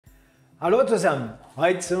Hallo zusammen,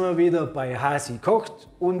 heute sind wir wieder bei Haasi kocht,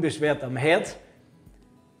 unbeschwert am Herd.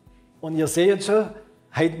 Und ihr seht schon,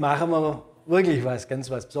 heute machen wir wirklich was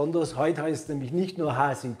Besonderes. Heute heißt es nämlich nicht nur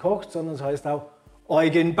Haasi kocht, sondern es heißt auch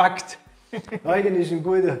Eugen backt. Eugen ist ein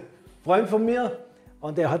guter Freund von mir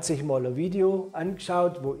und der hat sich mal ein Video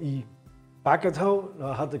angeschaut, wo ich backen habe.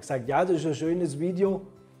 Da hat er gesagt, ja, das ist ein schönes Video,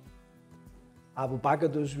 aber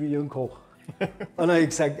backen tust du wie ein Koch. Und dann habe ich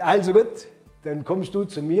gesagt, also gut, dann kommst du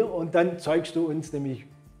zu mir und dann zeigst du uns nämlich,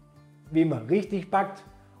 wie man richtig backt.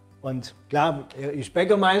 Und klar, er ist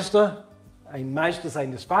Bäckermeister, ein Meister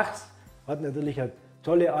seines Fachs, hat natürlich eine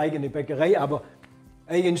tolle eigene Bäckerei, aber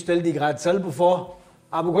Eugen stellt die gerade selber vor,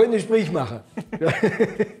 aber kann nicht Sprich machen.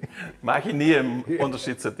 Mache ich nie im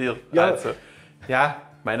Unterschied zu dir. Ja. Also, ja,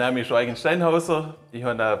 mein Name ist Eugen Steinhauser, ich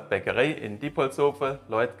habe eine Bäckerei in Diepholzhofen,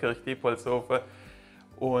 Leutkirch, Diepholzhofen.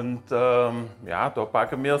 Und ja, da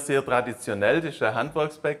backen wir sehr traditionell, das ist eine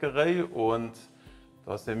Handwerksbäckerei und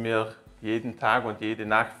da sind wir jeden Tag und jede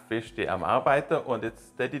Nacht feste am Arbeiten. Und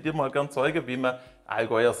jetzt hätte ich dir mal gerne zeigen, wie man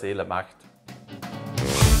Allgäuer Seelen macht.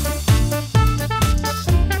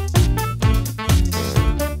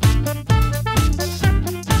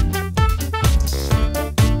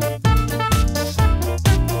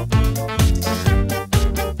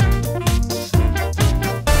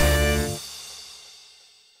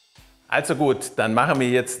 Also gut, dann machen wir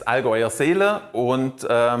jetzt Allgäuer Seelen und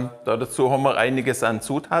dazu haben wir einiges an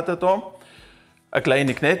Zutaten da. Eine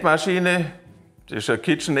kleine Knetmaschine, das ist ein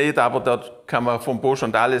KitchenAid, aber dort kann man vom Bosch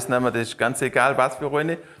und alles nehmen, das ist ganz egal, was für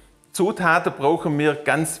eine. Zutaten brauchen wir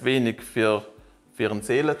ganz wenig für einen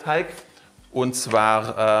Seelenteig. Und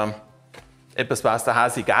zwar etwas, was der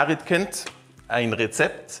Haasi gar nicht kennt, ein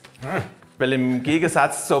Rezept. Weil im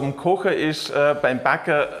Gegensatz zum Kochen ist beim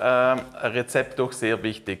Backen ein Rezept doch sehr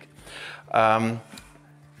wichtig.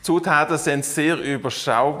 Zutaten sind sehr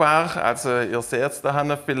überschaubar, also ihr seht es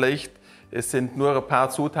da vielleicht, es sind nur ein paar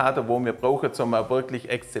Zutaten, die wir brauchen, um ein wirklich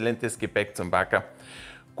exzellentes Gebäck zu backen.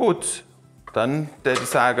 Gut, dann würde ich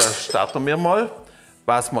sagen, starten wir mal.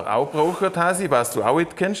 Was wir auch brauchen, Hasi, was du auch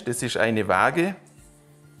nicht kennst, das ist eine Waage.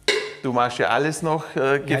 Du machst ja alles noch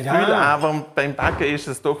Gefühl, ja. Aber beim Backen ist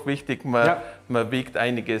es doch wichtig, man wiegt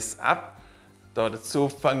einiges ab. Dazu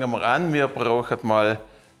fangen wir an, wir brauchen mal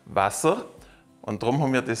Wasser. Und darum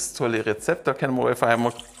haben wir das tolle Rezept. Da können wir einfach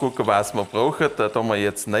einmal gucken, was wir brauchen. Da tun wir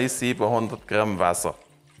jetzt 700 Gramm Wasser.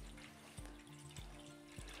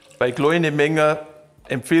 Bei kleinen Mengen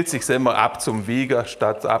empfiehlt es sich immer ab zum Wiegen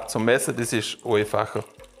statt ab zum Messen. Das ist einfacher.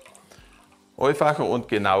 Einfacher und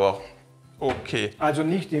genauer. Okay. Also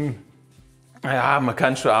nicht im... Ja, man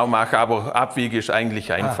kann es schon auch machen, aber abwiegen ist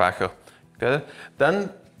eigentlich einfacher. Gell? Dann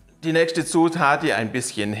die nächste Zutat, ein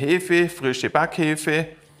bisschen Hefe, frische Backhefe.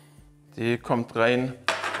 Die kommt rein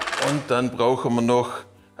und dann brauchen wir noch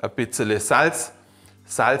ein bisschen Salz.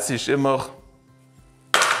 Salz ist immer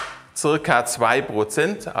ca.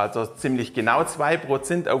 2%, also ziemlich genau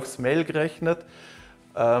 2% aufs Mehl gerechnet.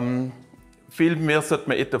 Viel mehr sollte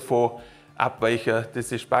man nicht davon abweichen,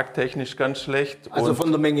 das ist backtechnisch ganz schlecht. Also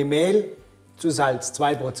von der Menge Mehl zu Salz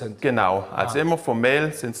 2%? Genau, also immer vom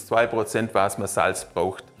Mehl sind es 2%, was man Salz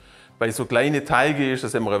braucht. Bei so kleinen Teigen ist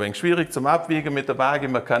es immer ein wenig schwierig zum Abwiegen mit der Waage.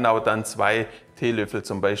 Man kann auch dann 2 Teelöffel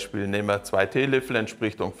zum Beispiel nehmen. 2 Teelöffel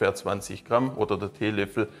entspricht ungefähr 20 Gramm oder der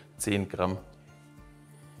Teelöffel 10 Gramm.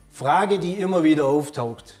 Frage, die immer wieder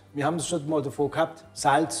auftaucht. Wir haben es schon mal davor gehabt,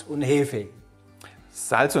 Salz und Hefe.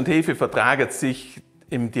 Salz und Hefe vertragen sich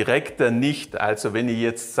im Direkten nicht. Also wenn ich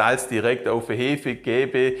jetzt Salz direkt auf die Hefe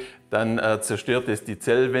gebe, dann zerstört es die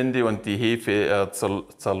Zellwände und die Hefe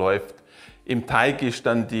zerläuft. Im Teig ist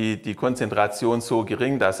dann die Konzentration so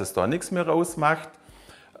gering, dass es da nichts mehr ausmacht.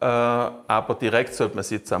 Aber direkt sollte man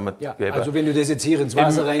sie zusammengeben. Ja, also wenn du das jetzt hier ins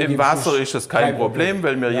Wasser reingibst... Im Wasser ist es kein Problem,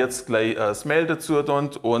 weil wir jetzt gleich das Mehl dazu tun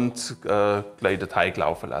und gleich den Teig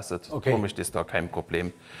laufen lassen. Okay. Darum ist das da kein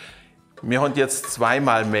Problem. Wir haben jetzt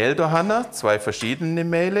 2-mal Mehl da, 2 verschiedene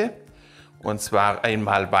Mehle. Und zwar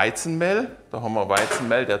einmal Weizenmehl, da haben wir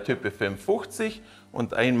Weizenmehl der Type 550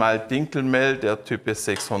 und einmal Dinkelmehl der Type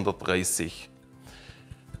 630.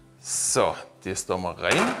 So, das tun wir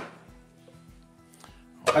rein.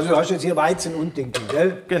 Also du hast jetzt hier Weizen und Dinkel,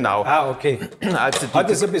 gell? Genau. Ah, okay. Also hat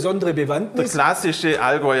das eine besondere Bewandtnis? Der klassische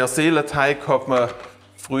Allgäuer Seelenteig hat man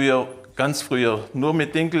ganz früher nur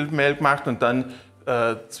mit Dinkelmehl gemacht und dann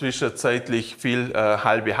zwischenzeitlich viel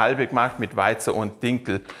halbe gemacht mit Weizen und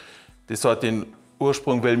Dinkel. Das hat den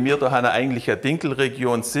Ursprung, weil wir da eigentlich eine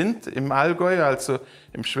Dinkelregion sind im Allgäu, also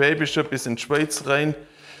im Schwäbischen bis in die Schweiz rein,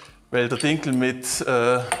 weil der Dinkel mit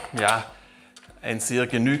ein sehr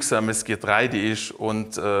genügsames Getreide ist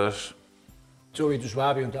und So wie der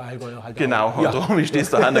Schwabe und der Allgäuer halt. Genau, auch. und darum ist das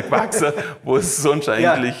da gewachsen, wo es sonst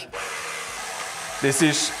eigentlich... Das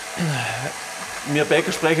ist... Wir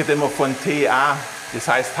Bäcker sprechen immer von TA, das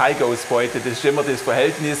heißt Teigausbeute. Das ist immer das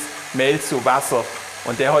Verhältnis Mehl zu Wasser.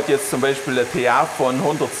 Und der hat jetzt zum Beispiel ein TA von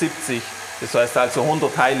 170. Das heißt also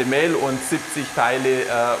 100 Teile Mehl und 70 Teile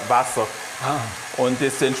Wasser. Und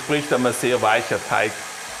das entspricht einem sehr weicher Teig.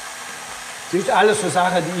 Das ist alles so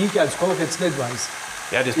Sachen, die ich als Koch jetzt nicht weiß.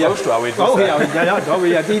 Ja, das brauchst du auch etwas. Da habe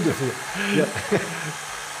ich ja die dafür. Ja.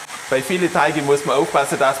 Bei vielen Teigen muss man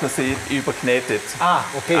aufpassen, dass man sie überknetet.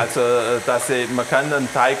 Okay. Also man kann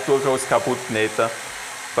einen Teig durchaus kaputt kneten.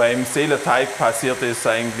 Beim Seelenteig passiert das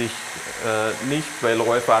eigentlich nicht, weil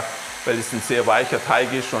es ein sehr weicher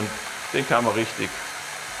Teig ist und den kann man richtig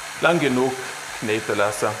lang genug kneten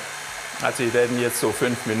lassen. Also ich werde ihn jetzt so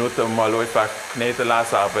 5 Minuten mal einfach kneten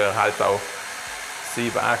lassen, aber er hält auch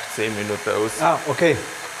 7, 8, 10 Minuten aus. Okay.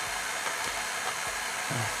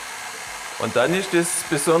 Und dann ist das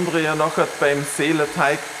Besondere ja noch beim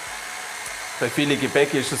Seelenteig. Bei vielen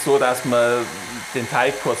Gebäck ist es so, dass man den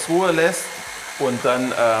Teig kurz ruhen lässt und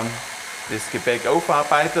dann das Gebäck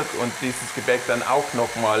aufarbeitet und dieses Gebäck dann auch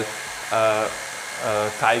nochmal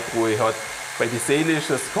Teigruhe hat. Bei der Seele ist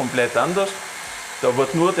es komplett anders. Da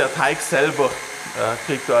wird nur der Teig selber,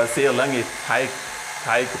 kriegt da eine sehr lange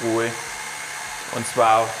Teigruhe. Und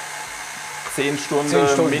zwar 10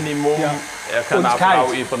 Stunden Minimum. Ja. Er kann aber kalt.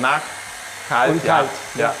 Auch über Nacht kalt. Und kalt.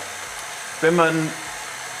 Ja. Wenn man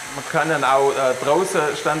kann ihn auch draußen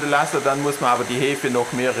standen lassen, dann muss man aber die Hefe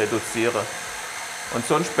noch mehr reduzieren. Und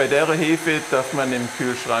sonst bei der Hefe darf man im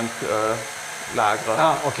Kühlschrank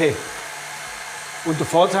lagern. Okay. Und der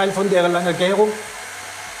Vorteil von der langen Gärung?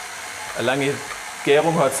 Eine lange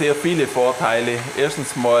Gärung hat sehr viele Vorteile.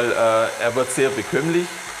 Erstens mal, er wird sehr bekömmlich,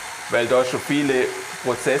 weil da schon viele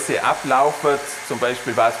Prozesse ablaufen. Zum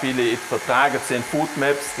Beispiel, was viele vertragen, sind Food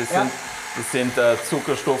Maps. Das sind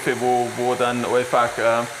Zuckerstoffe, wo dann einfach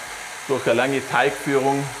durch eine lange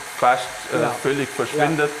Teigführung fast völlig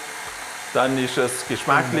verschwindet. Dann ist es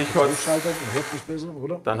geschmacklich,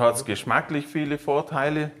 dann hat es geschmacklich viele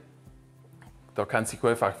Vorteile. Da kann sich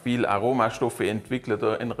einfach viel Aromastoffe entwickeln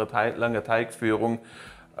in einer langen Teigführung.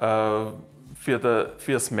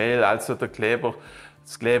 Fürs Mehl, also das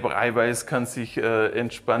Klebereiweiß kann sich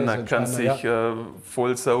entspannen, kann sich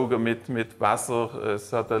vollsaugen mit Wasser.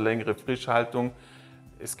 Es hat eine längere Frischhaltung.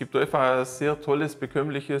 Es gibt einfach ein sehr tolles,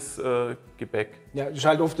 bekömmliches Gebäck. Ja, das ist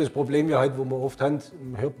halt oft das Problem, wo man oft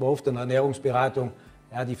hört man oft in der Ernährungsberatung,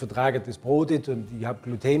 ja, die vertragen das Brot nicht und ich habe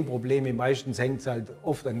Glutenprobleme. Meistens hängt es halt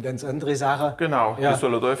oft an ganz andere Sachen. Genau, die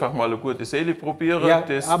sollen einfach mal eine gute Seele probieren. Ja,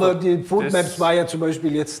 aber die Food Maps war ja zum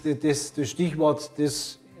Beispiel jetzt das Stichwort,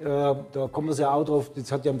 da kommen wir ja auch drauf,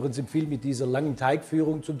 das hat ja im Prinzip viel mit dieser langen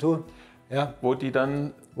Teigführung zu tun. Ja. Wo die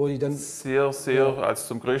dann sehr, also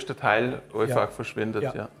zum größten Teil einfach verschwindet.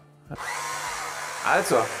 Ja.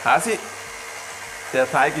 Also, Haasi, der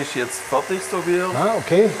Teig ist jetzt fertig, so wie er.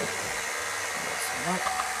 Okay.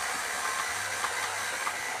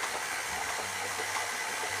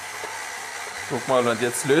 Guck mal, und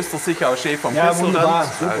jetzt löst er sich auch schön vom Messer. Wunderbar,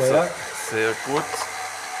 super, also, sehr gut.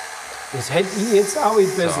 Das hätte ich jetzt auch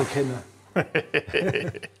nicht besser kennen.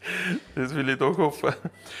 Das will ich doch hoffen.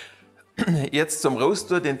 Jetzt zum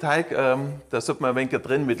Raustun, den Teig, da sollte man ein wenig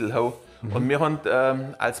Trennmittel haben. Und wir haben,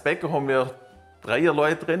 als Bäcker haben wir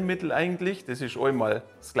dreierlei Trennmittel eigentlich. Das ist einmal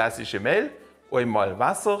das klassische Mehl, einmal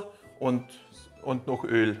Wasser und noch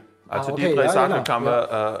Öl. Also die drei Sachen kann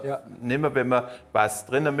man nehmen, wenn man was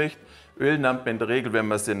drinnen möchte. Öl nimmt man in der Regel, wenn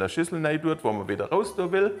man es in eine Schüssel rein tut, wo man wieder raus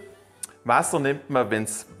tun will. Wasser nimmt man, wenn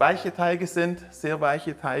es weiche Teige sind, sehr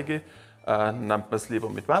weiche Teige, nimmt man es lieber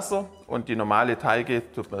mit Wasser. Und die normale Teige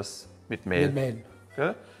tut man es mit Mehl.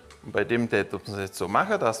 Okay? Und bei dem tut man es jetzt so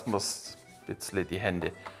machen, dass man es ein bisschen die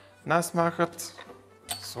Hände nass macht.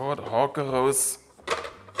 So, der Haken raus.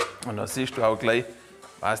 Und dann siehst du auch gleich,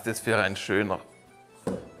 was das für ein schöner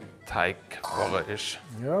Teig geworden ist.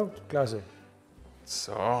 Ja, klasse.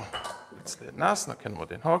 So, ein bisschen nass, dann können wir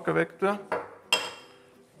den Haken weg tun.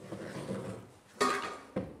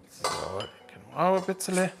 So, den können wir auch ein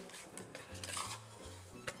bisschen.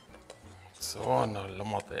 So, dann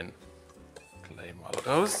lassen wir den gleich mal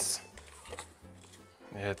raus.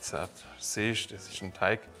 Jetzt siehst du, das ist ein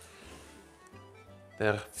Teig,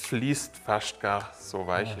 der fließt fast gar so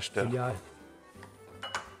weich ist der. Genial.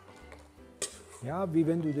 Ja, wie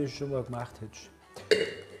wenn du das schon mal gemacht hättest.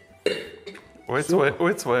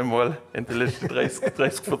 Zweimal in den letzten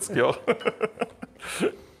 30, 40 Jahren.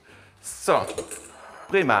 So,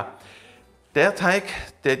 prima. Der Teig,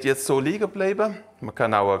 der wird jetzt so liegen bleiben. Man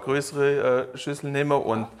kann auch eine größere Schüssel nehmen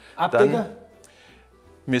und abdecken? dann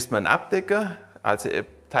müsste man abdecken. Also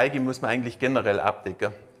Teige muss man eigentlich generell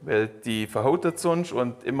abdecken, weil die verhautet sonst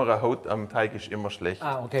und immer eine Haut am Teig ist immer schlecht.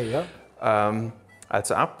 Ah, okay, ja.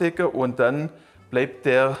 Also abdecken und dann bleibt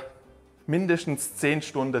der mindestens 10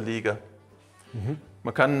 Stunden liegen.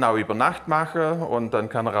 Man kann ihn auch über Nacht machen und dann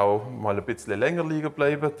kann er auch mal ein bisschen länger liegen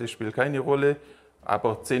bleiben, das spielt keine Rolle.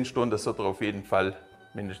 Aber 10 Stunden sollte er auf jeden Fall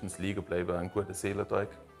mindestens liegen bleiben, ein guter Seelenteig.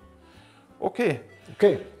 Okay.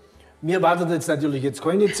 Okay. Wir warten jetzt natürlich jetzt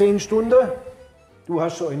keine 10 Stunden. Du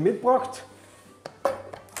hast schon einen mitgebracht.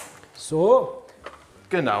 So.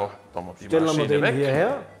 Genau, da haben wir die Stellen wir Maschine den weg.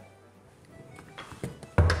 hierher.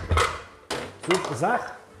 Super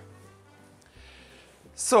Sache.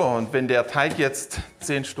 So, und wenn der Teig jetzt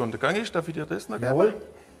 10 Stunden gegangen ist, darf ich dir das noch geben? Jawohl.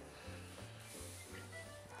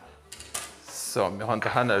 So, wir haben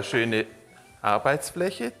da eine schöne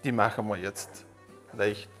Arbeitsfläche, die machen wir jetzt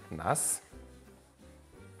leicht nass.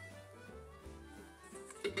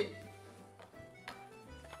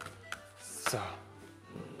 So.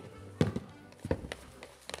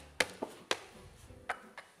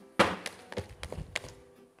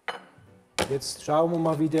 Jetzt schauen wir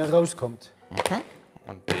mal, wie der rauskommt.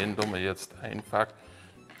 Und den tun wir jetzt einfach.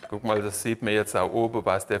 Guck mal, das sieht man jetzt auch oben,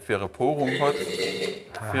 was der für eine Porung hat.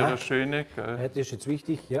 Für eine schöne. Gell? Ja, das ist jetzt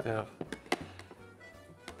wichtig. Ja.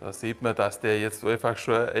 Da sieht man, dass der jetzt einfach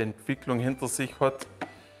schon eine Entwicklung hinter sich hat,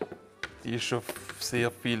 die schon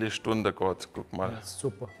sehr viele Stunden geht. Guck mal. Ja,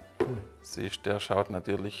 super. Siehst, der schaut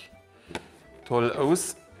natürlich toll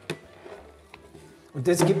aus. Und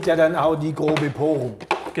das gibt ja dann auch die grobe Porung.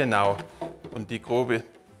 Genau. Und die grobe,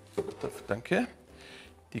 danke.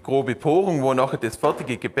 Die grobe Porung, wo nachher das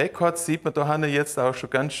fertige Gebäck hat, sieht man da jetzt auch schon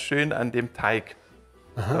ganz schön an dem Teig.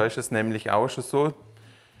 Aha. Da ist es nämlich auch schon so.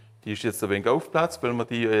 Die ist jetzt ein wenig aufgeplatzt, weil wir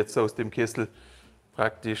die jetzt aus dem Kessel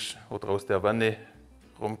praktisch oder aus der Wanne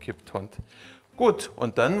rumkippt haben. Gut,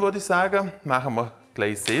 und dann würde ich sagen, machen wir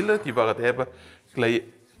gleich Seele. Die werden eben gleich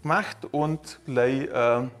gemacht und gleich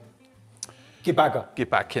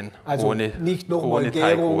gebacken. Also ohne, nicht nochmal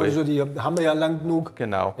Gärung, also die haben wir ja lang genug.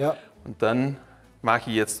 Genau. Ja. Und dann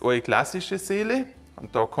mache ich jetzt eure klassische Seele.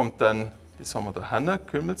 Und da kommt dann, das haben wir da,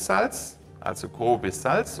 Kümmelsalz, also grobes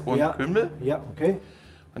Salz und Kümmel. Ja, okay.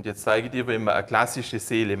 Und jetzt zeige ich dir, wie man eine klassische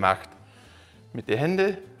Seele macht. Mit den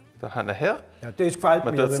Händen, da her. Ja, das gefällt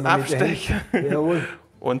mir. Man tut es abstechen Jawohl.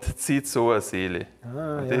 und zieht so eine Seele.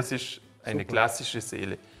 Und das ist eine klassische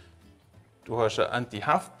Seele. Du hast ein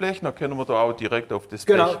Anti-Haftblech, dann können wir da auch direkt auf das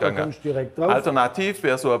Blech da gehen. kannst du direkt drauf. Alternativ,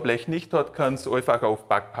 wer so ein Blech nicht hat, kann es einfach auf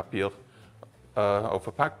Backpapier, auf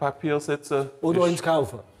ein Backpapier setzen. Oder ins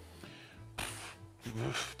Kaufen.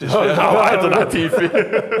 Das wäre auch eine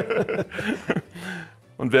Alternative.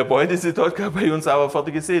 Und wer beide sich hat, kann bei uns auch eine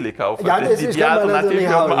fertige Seele kaufen. Ja, das ist die Alternative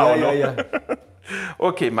haben wir auch noch. Ja.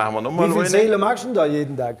 Okay, machen wir nochmal Wie viele eine. Seelen machst du denn da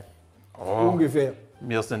jeden Tag? Ungefähr.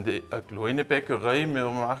 Wir sind eine kleine Bäckerei, wir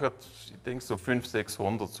machen, ich denke, so 500,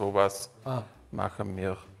 600, sowas machen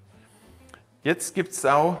wir. Jetzt gibt es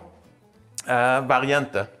auch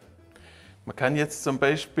Varianten. Man kann jetzt zum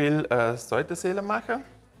Beispiel Säuterseele machen.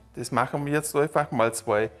 Das machen wir jetzt einfach mal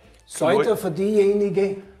 2. Säuter für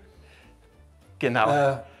diejenigen,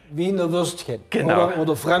 genau. Wiener Würstchen Genau.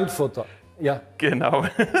 oder Frankfurter. Ja. Genau.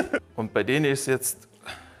 Und bei denen ist jetzt,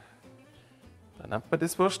 dann nimmt man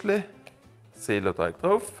das Würstle, Seelenteig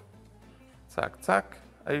drauf, zack, zack,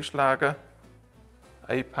 einschlagen,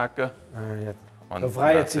 einpacken. Da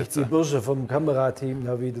freut sich die Bursche vom Kamerateam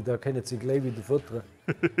da wieder, da können sie gleich wieder futtern.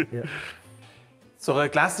 Ja. So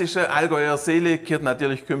eine klassische Allgäuer Seele gehört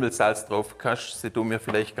natürlich Kümmelsalz drauf. Kannst du mir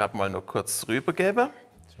vielleicht gerade mal noch kurz rübergeben?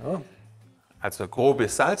 So. Also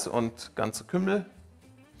grobes Salz und ganzer Kümmel.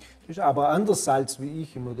 Das ist aber anders Salz, wie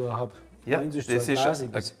ich immer da habe. Ja, das ist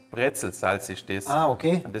ein Brezelsalz. Ist das. Ah,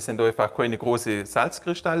 okay. Und das sind einfach keine großen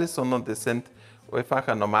Salzkristalle, sondern das sind einfach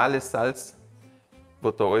ein normales Salz,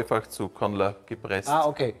 wird da einfach zu Körnern gepresst. Ah,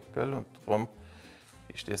 okay. Und darum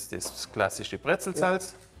ist das klassische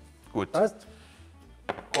Brezelsalz. Ja. Gut. Passt.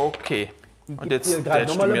 Okay. Und jetzt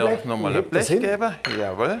lässt du mir nochmal ein Blech geben.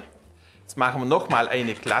 Jawohl. Jetzt machen wir nochmal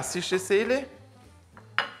eine klassische Seele.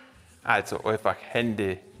 Also einfach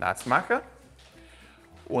Hände nass machen.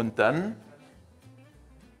 Und dann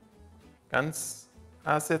ganz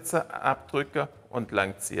ansetzen, abdrücken und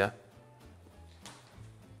langziehen.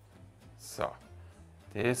 So,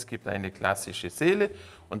 das gibt eine klassische Seele.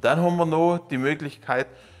 Und dann haben wir noch die Möglichkeit,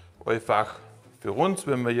 einfach für uns,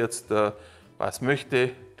 wenn man jetzt was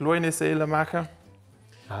möchte, kleine Seele machen,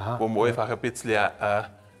 wo man einfach ein bisschen eine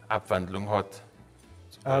Abwandlung hat.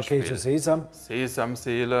 Okay, so Sesam.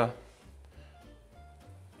 Sesamseele.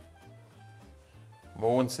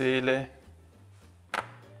 Mohnseele,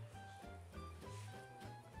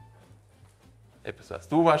 etwas, was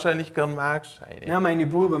du wahrscheinlich gern magst. Ja, meine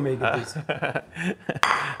Buben mögen das.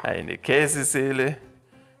 Eine Käseseele.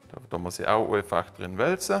 Da tun wir sie auch einfach drin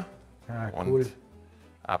wälzen Cool. und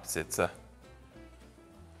absetzen.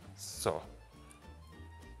 So.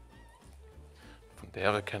 Von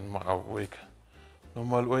der können wir auch ruhig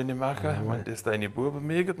nochmal eine machen. Ja, wenn das deine Buben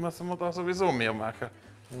mögen, müssen wir da sowieso mehr machen.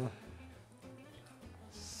 Ja.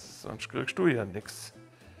 Sonst kriegst du ja nichts.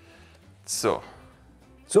 So.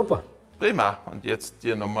 Super. Prima. Und jetzt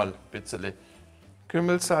hier nochmal ein bisschen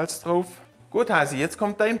Kümmelsalz drauf. Gut, Hasi, jetzt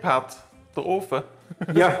kommt dein Part, der Ofen.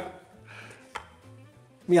 Ja.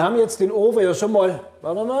 Wir haben jetzt den Ofen ja schon mal,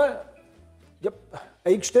 warte mal, ja,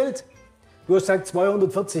 eingestellt. Du hast gesagt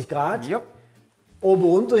 240 Grad. Ja.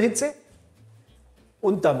 Ober-Unterhitze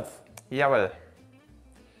und Dampf. Jawohl.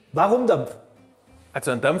 Warum Dampf?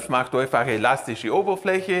 Also ein Dampf macht einfach eine elastische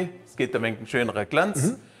Oberfläche. Es gibt ein wenig einen schöneren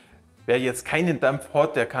Glanz. Wer jetzt keinen Dampf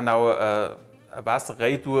hat, der kann auch Wasser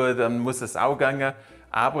rein tun, dann muss es auch gehen.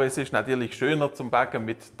 Aber es ist natürlich schöner zum Backen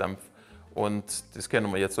mit Dampf. Und das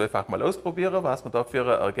können wir jetzt einfach mal ausprobieren, was wir da für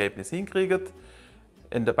ein Ergebnis hinkriegen.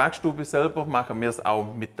 In der Backstube selber machen wir es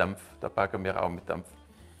auch mit Dampf. Da backen wir auch mit Dampf.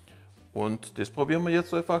 Und das probieren wir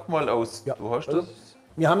jetzt einfach mal aus. Ja. Du hast das?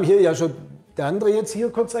 Wir haben hier ja schon der andere jetzt hier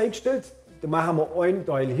kurz eingestellt. Da machen wir einen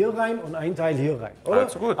Teil hier rein und einen Teil hier rein. Oder?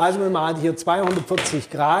 Also gut. Also wir machen hier 240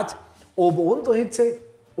 Grad Ober-Unterhitze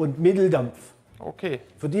und Mitteldampf. Okay.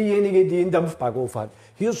 Für diejenigen, die einen Dampfbackofen haben.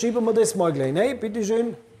 Hier schieben wir das mal gleich rein,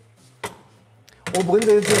 bitteschön.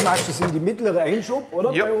 Ober-Unterhitze machst du in die mittlere Einschub,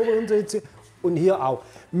 oder? Ja. Bei Ober-Unterhitze. Und hier auch.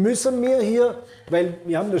 Müssen wir hier, weil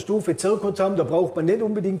wir haben eine Stufe Zirkus haben, da braucht man nicht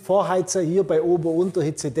unbedingt vorheizen. Hier bei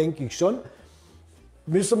Ober-Unterhitze denke ich schon.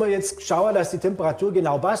 Müssen wir jetzt schauen, dass die Temperatur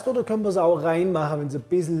genau passt, oder können wir es auch reinmachen, wenn es ein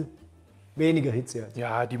bisschen weniger Hitze hat?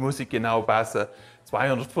 Ja, die muss genau passen.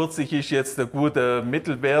 240 ist jetzt ein guter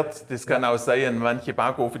Mittelwert. Das kann auch sein, manche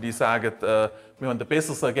Backofen, die sagen, wir haben ein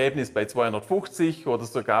besseres Ergebnis bei 250 oder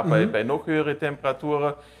sogar bei noch höheren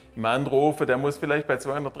Temperaturen. Im anderen Ofen, der muss vielleicht bei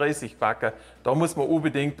 230 backen. Da muss man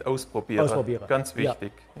unbedingt ausprobieren. Ganz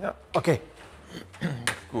wichtig. Ja. Okay.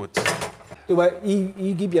 Gut. Du, weil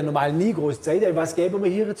ich gebe ja normal nie groß Zeit ein. Was geben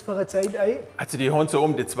wir hier jetzt für eine Zeit ein? Also die haben so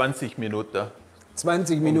um die 20 Minuten.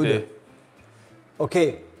 20 Minuten.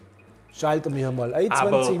 Okay. Schalten wir mal ein,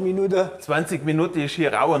 20 Aber Minuten. 20 Minuten ist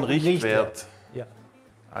hier auch ein Richtwert. Ja.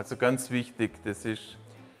 Also ganz wichtig, das ist.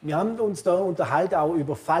 Wir haben uns da unterhalten auch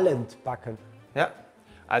über fallend backen. Ja,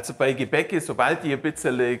 also bei Gebäcke, sobald die ein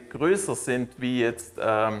bisschen größer sind, wie jetzt,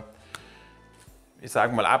 ich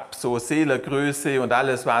sage mal ab so Seelengröße und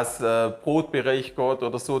alles, was Brotbereich geht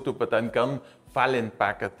oder so, tut man dann gern fallend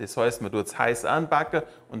backen. Das heißt, man tut es heiß anbacken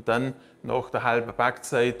und dann nach der halben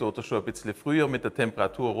Backzeit oder schon ein bisschen früher mit der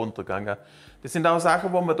Temperatur runtergegangen. Das sind auch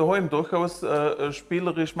Sachen, die man daheim durchaus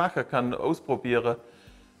spielerisch machen kann, ausprobieren.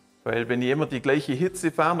 Weil wenn ich immer die gleiche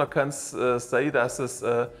Hitze fahre, dann kann es sein, dass es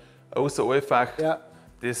außer einfach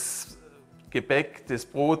das Gebäck, das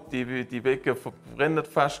Brot, die Wege verbrennen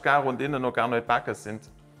fast gar und innen noch gar nicht backen sind.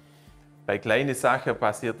 Bei kleinen Sachen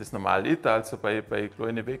passiert das normal nicht, also bei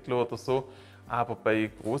kleinen Weckeln oder so. Aber bei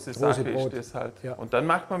großen Sachen ist das halt. Ja. Und dann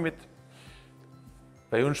macht man mit.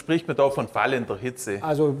 Bei uns spricht man da von fallender Hitze.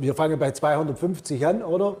 Also wir fangen bei 250 an,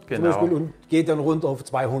 oder? Genau. Zum Beispiel, und geht dann runter auf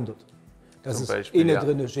 200. Das Zum ist Beispiel, innen ja.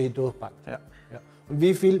 drin schön durchbackt. Ja. Ja. Und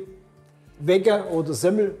wie viel Wecker oder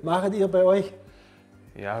Semmel macht ihr bei euch?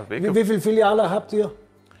 Ja, Wie viele Filialen habt ihr?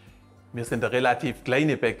 Wir sind eine relativ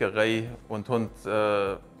kleine Bäckerei und haben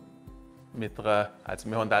wir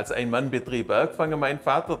haben als Ein-Mann-Betrieb angefangen, mein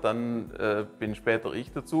Vater, dann bin später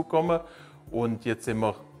ich dazugekommen und jetzt sind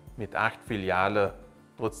wir mit 8 Filialen,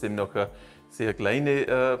 trotzdem noch eine sehr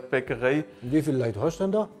kleine Bäckerei. Und wie viele Leute hast du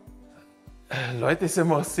denn da? Leute sind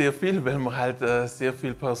wir sehr viel, weil wir halt sehr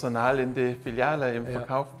viel Personal in die Filiale im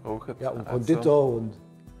Verkauf brauchen. Ja, und Konditor und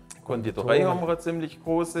Konditorei haben wir eine ziemlich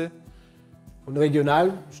große. Und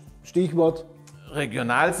regional, Stichwort.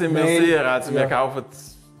 Regional sind wir Mehl, sehr, also wir ja. kaufen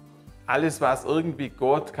alles, was irgendwie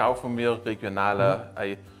geht, kaufen wir regional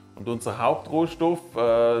ein. Und unser Hauptrohstoff,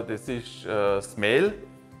 das ist das Mehl.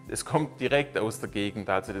 Das kommt direkt aus der Gegend,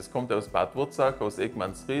 also das kommt aus Bad Wurzach, aus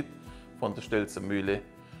Egmansried, von der Stelzer Mühle.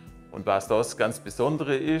 Und was das ganz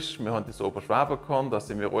Besondere ist, wir haben das Oberschwaberkorn, da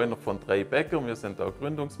sind wir einer von 3 Bäckern, wir sind auch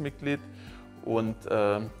Gründungsmitglied. Und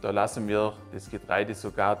da lassen wir das Getreide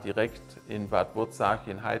sogar direkt in Bad Wurzach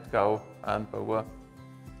in Heidgau anbauen.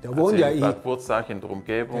 Da wohnt ja in ich. Bad Wurzach in der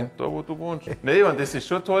Umgebung, da wo du wohnst. Nee, und das ist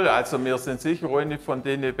schon toll. Also wir sind sicher eine von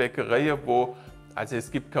den Bäckereien, also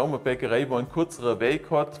es gibt kaum eine Bäckerei, wo einen kürzeren Weg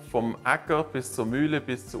hat, vom Acker bis zur Mühle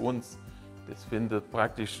bis zu uns. Das findet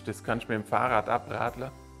praktisch, das kannst du mit dem Fahrrad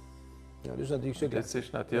abradeln. Ja, das ist natürlich schon Das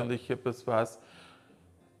ist natürlich etwas, was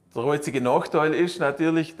Der einzige Nachteil ist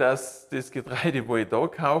natürlich, dass das Getreide, wo ich da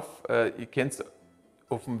kaufe, ich kenne es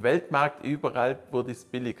auf dem Weltmarkt überall, würde ich es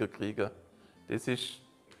billiger kriegen. Das ist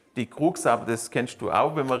die Krux, aber das kennst du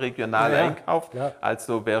auch, wenn man regional einkauft. Ja.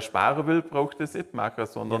 Also wer sparen will, braucht das nicht machen,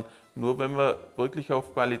 sondern nur wenn man wirklich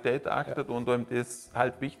auf Qualität achtet und einem das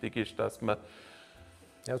halt wichtig ist, dass man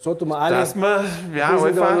einfach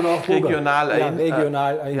regional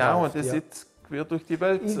einkauft. Ja, und das ist quer durch die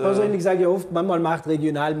Welt. Ich persönlich sage ja oft, manchmal macht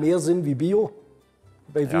regional mehr Sinn wie Bio.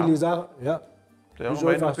 Bei vielen Sachen. Ja,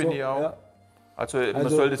 Meinung bin ich auch. Ja. Also man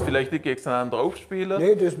soll das vielleicht nicht gegeneinander aufspielen.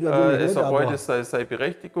 Nee, das natürlich es hat heute seine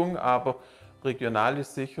Berechtigung, aber regional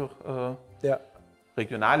ist sicher.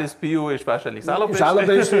 Regionales Bio ist wahrscheinlich das Allerbeste. Das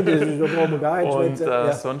Allerbeste, das ist, da brauchen wir gar nicht.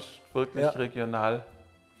 Und sonst wirklich regional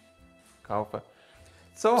kaufen.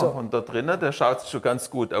 So, und da drinnen, der schaut schon ganz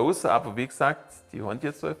gut aus, aber wie gesagt, die haben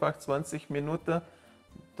jetzt einfach 20 Minuten.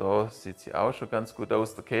 Da sieht sie auch schon ganz gut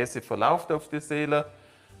aus. Der Käse verläuft auf die Seele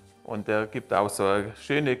und der gibt auch so eine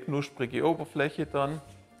schöne, knusprige Oberfläche dann.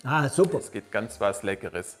 Ah, super. Es gibt ganz was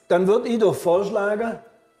Leckeres. Dann würde ich doch vorschlagen,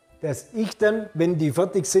 dass ich dann, wenn die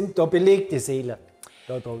fertig sind, da belegte Seele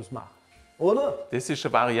daraus mache. Oder? Das ist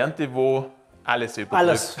eine Variante, wo alles übertrifft.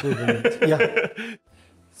 Alles übernimmt, ja.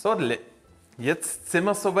 So, jetzt sind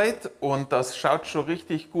wir soweit und das schaut schon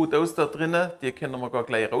richtig gut aus da drinnen. Die können wir gar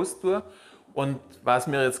gleich raustun. Und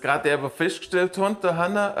was wir jetzt gerade eben festgestellt haben, da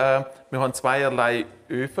Hanna, wir haben zweierlei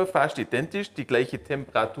Öfen, fast identisch, die gleiche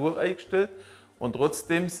Temperatur eingestellt. Und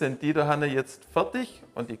trotzdem sind die da Hanna jetzt fertig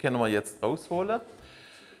und die können wir jetzt rausholen.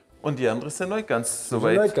 Und die anderen sind noch ganz so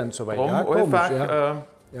weit. Einfach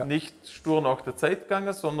nicht stur nach der Zeit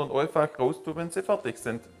gegangen, sondern einfach raus tun, wenn sie fertig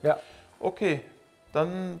sind. Ja. Okay,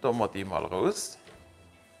 dann tun wir die mal raus.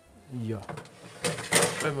 Ja.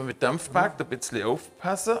 Wenn man mit Dampf backt, ein bisschen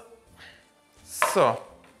aufpassen. So.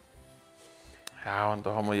 Ja, und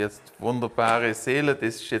da haben wir jetzt wunderbare Seele.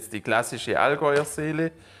 Das ist jetzt die klassische Allgäuer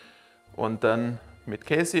Seele. Und dann mit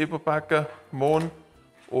Käse überbacken, Mohn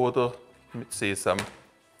oder mit Sesam.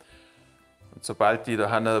 Und sobald die da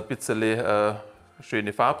ein bisschen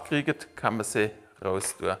schöne Farbe kriegen, kann man sie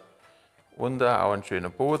raus tun. Und auch ein schöner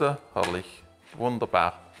Boden, herrlich,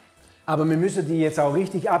 wunderbar. Aber wir müssen die jetzt auch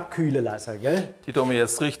richtig abkühlen lassen, gell? Die tun wir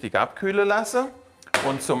jetzt richtig abkühlen lassen.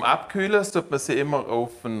 Und zum Abkühlen sollte man sie immer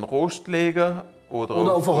auf einen Rost legen oder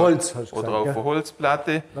auf ein Holz, hast du oder gesagt, auf eine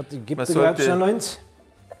Holzplatte. Warte, gib dir gerade schon eins.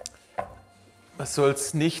 Man soll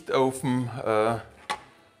es nicht auf dem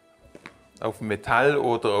Metall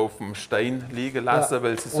oder auf dem Stein liegen lassen,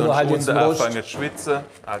 weil sie sonst halt unten anfangen zu schwitzen.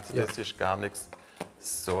 Also das ist gar nichts.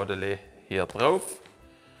 So, hier drauf.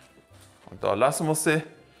 Und da lassen wir sie.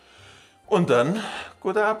 Und dann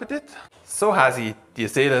guten Appetit. So Hasi, die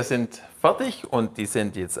Seelen sind fertig und die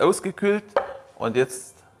sind jetzt ausgekühlt. Und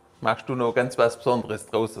jetzt machst du noch ganz was Besonderes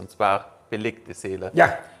draus, und zwar belegte Seele.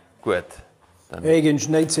 Ja. Gut. Dann Eugen,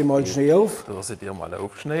 schneid sie mal schnell auf. Du sie dir mal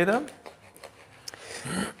aufschneiden.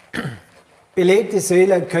 Belegte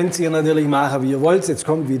Seele könnt ihr natürlich machen, wie ihr wollt. Jetzt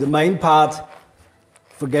kommt wieder mein Part.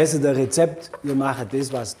 Vergessen das Rezept. Wir machen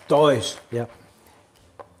das, was da ist. Ja.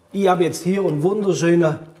 Ich habe jetzt hier einen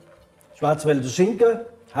wunderschönen Schwarzwälder Schinken.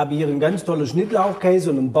 Habe hier einen ganz tollen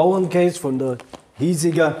Schnittlauchkäse und einen Bauernkäse von der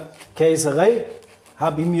hiesigen Käserei.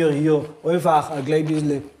 Habe ich mir hier einfach ein klein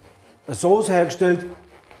bisschen eine Soße hergestellt.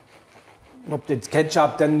 Ob du jetzt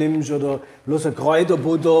Ketchup dann nimmst oder bloß eine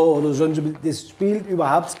Kräuterbutter oder sonst, das spielt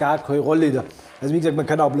überhaupt gar keine Rolle da. Also wie gesagt, man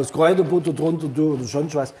kann auch bloß Kräuterbutter drunter tun oder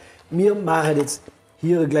sonst was. Wir machen jetzt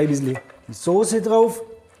hier ein klein bisschen die Soße drauf.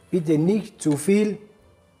 Bitte nicht zu viel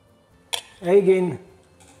eingehen,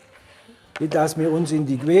 dass wir uns in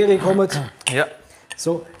die Quere kommen. Ja.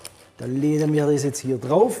 So, dann legen wir das jetzt hier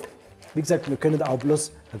drauf. Wie gesagt, wir können auch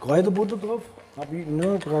bloß eine Kräuterbutter drauf. Habe ich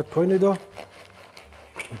gerade keine da. Und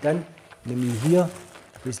dann nehme ich hier ein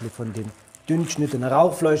bisschen von dem dünn geschnittenen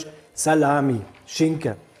Rauchfleisch, Salami,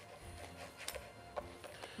 Schinken.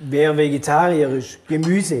 Wer vegetarierisch,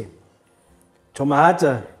 Gemüse,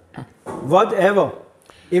 Tomate, whatever,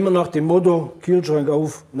 immer nach dem Motto, Kühlschrank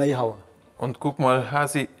auf, reinhauen. Und guck mal,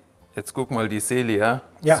 Hasi, jetzt guck mal die Seele, ja?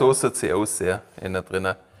 Ja. So sieht sie aus, ja, innen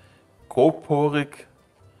drinnen. Grobporig.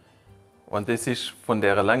 Und das ist von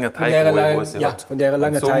der langen Teigruhe, wo sie hat. Von der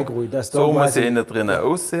langen Teigruhe. So muss sie innen drinnen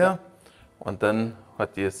aussehen. Und dann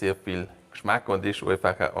hat die sehr viel Geschmack und ist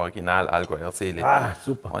einfach eine Original Allgäuer Seele. Ah,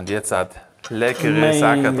 super. Und jetzt hat leckere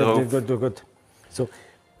Sachen drauf. Gut. So,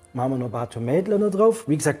 machen wir noch ein paar Tomaten noch drauf.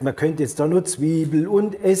 Wie gesagt, man könnte jetzt da noch Zwiebel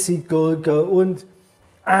und Essiggurke und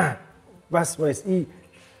was weiß ich.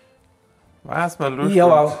 Was man Lust Ich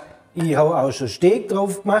habe auch Ich habe auch schon Steak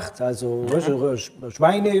drauf gemacht, also ein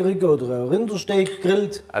Schweinerücken oder ein Rindersteak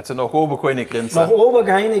grillt. Also nach oben keine Grenzen. Nach oben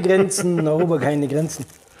keine Grenzen, nach oben keine Grenzen.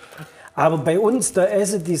 Aber bei uns, da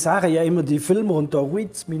essen die Sache ja immer die Filme und da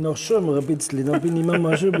ruht es mich noch schon mal ein bisschen. Da bin ich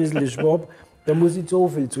manchmal schon ein bisschen schwab. Da muss ich so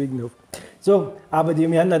viel zwingen auf. So, aber die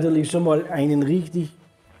haben natürlich schon mal einen richtig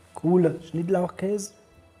coolen Schnittlauchkäse.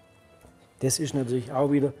 Das ist natürlich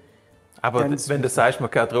auch wieder. Aber wenn du sagst,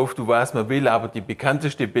 man kann drauf, du was man will, aber die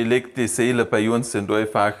bekannteste belegte Seele bei uns sind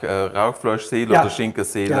einfach Rauchfleischseele oder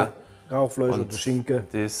Schinkenseele. Ja, Rauchfleisch oder Schinken.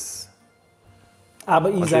 Das,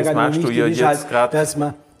 aber ich sage auch, wichtig ist halt, dass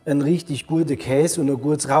man einen richtig guten Käse und ein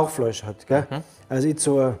gutes Rauchfleisch hat. Gell? Also jetzt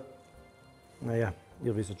so, naja,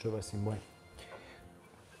 ihr wisst schon, was ich meine.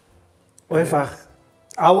 Einfach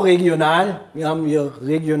auch regional. Wir haben hier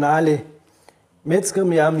regionale Metzger,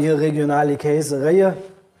 wir haben hier regionale Käsereien,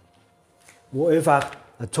 wo einfach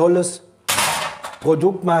ein tolles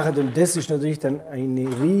Produkt machen und das ist natürlich dann ein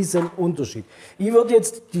riesen Unterschied. Ich würde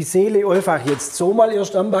jetzt die Seele einfach jetzt so mal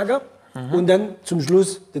erst anbacken und dann zum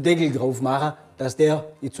Schluss den Deckel drauf machen, dass der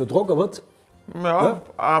nicht so trocken wird. ja,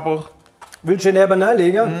 aber... Willst du nebenan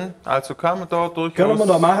legen? Also kann man da durchaus... Können wir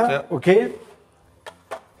da machen? Ja. Okay.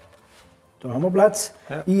 Da haben wir Platz.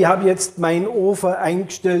 Ja. Ich habe jetzt meinen Ofen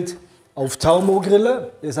eingestellt auf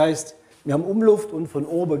Thermogrille. Das heißt, wir haben Umluft und von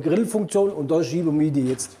oben Grillfunktion und da schieben wir die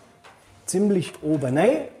jetzt ziemlich oben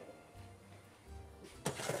rein.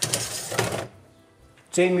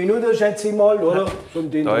 10 Minuten schätze ich mal, oder?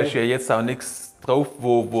 Da ist ja jetzt auch nichts drauf,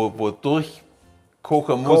 wo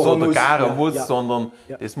durchkochen muss oder garen muss, sondern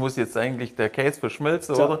das muss jetzt eigentlich der Käse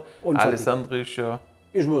verschmelzen, so, oder? Alles andere ist ja...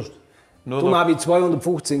 Ist wurscht. Darum habe ich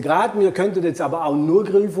 215 Grad. Wir könnten jetzt aber auch nur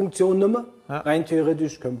Grillfunktion nehmen. Rein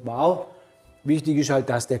theoretisch könnte man auch. Wichtig ist halt,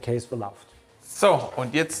 dass der Käse verläuft. So,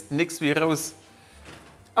 und jetzt nichts wie raus.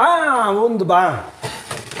 Ah, wunderbar.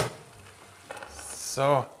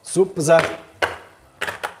 So. Super Sache.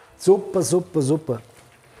 Super, super, super.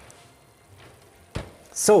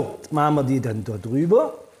 So, jetzt machen wir die dann da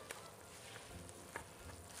drüber.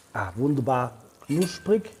 Ah, wunderbar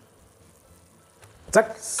knusprig.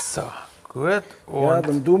 Zack. So, gut. Und Ja,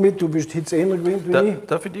 dann du mit, du bist hitzeähnlich gewöhnt wie ich.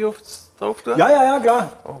 darf ich die drauf tun? Ja,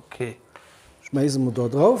 klar. Okay. Schmeißen wir da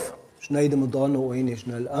drauf, schneiden wir da noch eine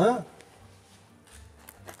schnell an.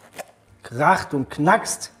 Kracht und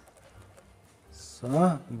knackst. So,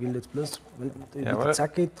 ich will jetzt bloß, weil die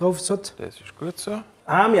Zacke drauf hat. Das ist gut so.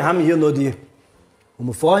 Ah, wir haben hier noch die, die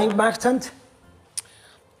wir vorhin gemacht haben.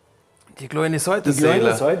 Die kleine Seite. Die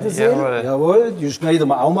kleine Seitenseele. Jawohl, die schneiden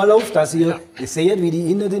wir auch mal auf, dass ihr seht, wie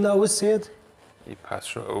die innen drin aussieht. Ich passe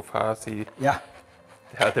schon auf, Haasi. Ja.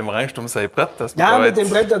 Der hat immer Angst um sein Brett. Dass Ja, mit dem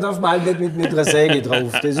Brett da darf man halt nicht mit einer Säge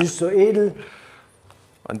drauf. Das ist so edel.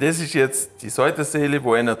 Und das ist jetzt die Seitenseele,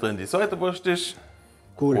 wo einer drin die Seitenwurst ist.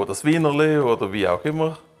 Cool. Oder das Wienerle oder wie auch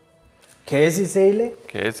immer. Käseseele,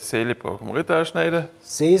 Käseseele brauchen wir nicht ausschneiden.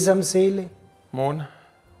 Sesamseele Mohn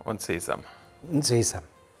und Sesam. und Sesam.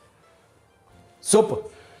 Super.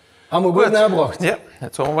 Haben wir gut nachgebracht. Ja,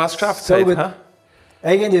 jetzt haben wir was geschafft. So heute, gut. ha?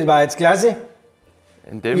 Eigentlich war jetzt klasse.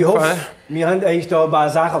 In dem Ich Fall. hoffe, wir haben euch da ein paar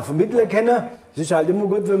Sachen vermitteln können. Es ist halt immer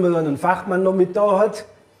gut, wenn man dann einen Fachmann noch mit da hat.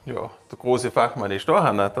 Ja, der große Fachmann ist da,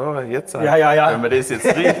 Hanna. Da, jetzt, Ja. Wenn man das jetzt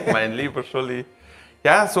riecht, mein lieber Scholli.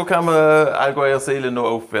 Ja, so kann man Allgäuer Seelen noch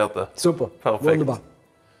aufwerten. Super, Perfekt. wunderbar.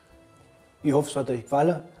 Ich hoffe, es hat euch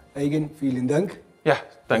gefallen. Eugen, vielen Dank. Ja,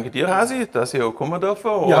 danke dir, Hasi, dass ihr auch kommen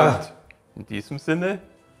dürfen. Ja. Und in diesem Sinne,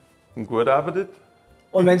 einen guten Appetit.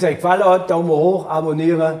 Und wenn es euch gefallen hat, Daumen hoch,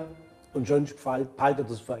 abonnieren und sonst behaltet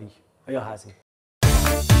es für euch. Euer Haasi.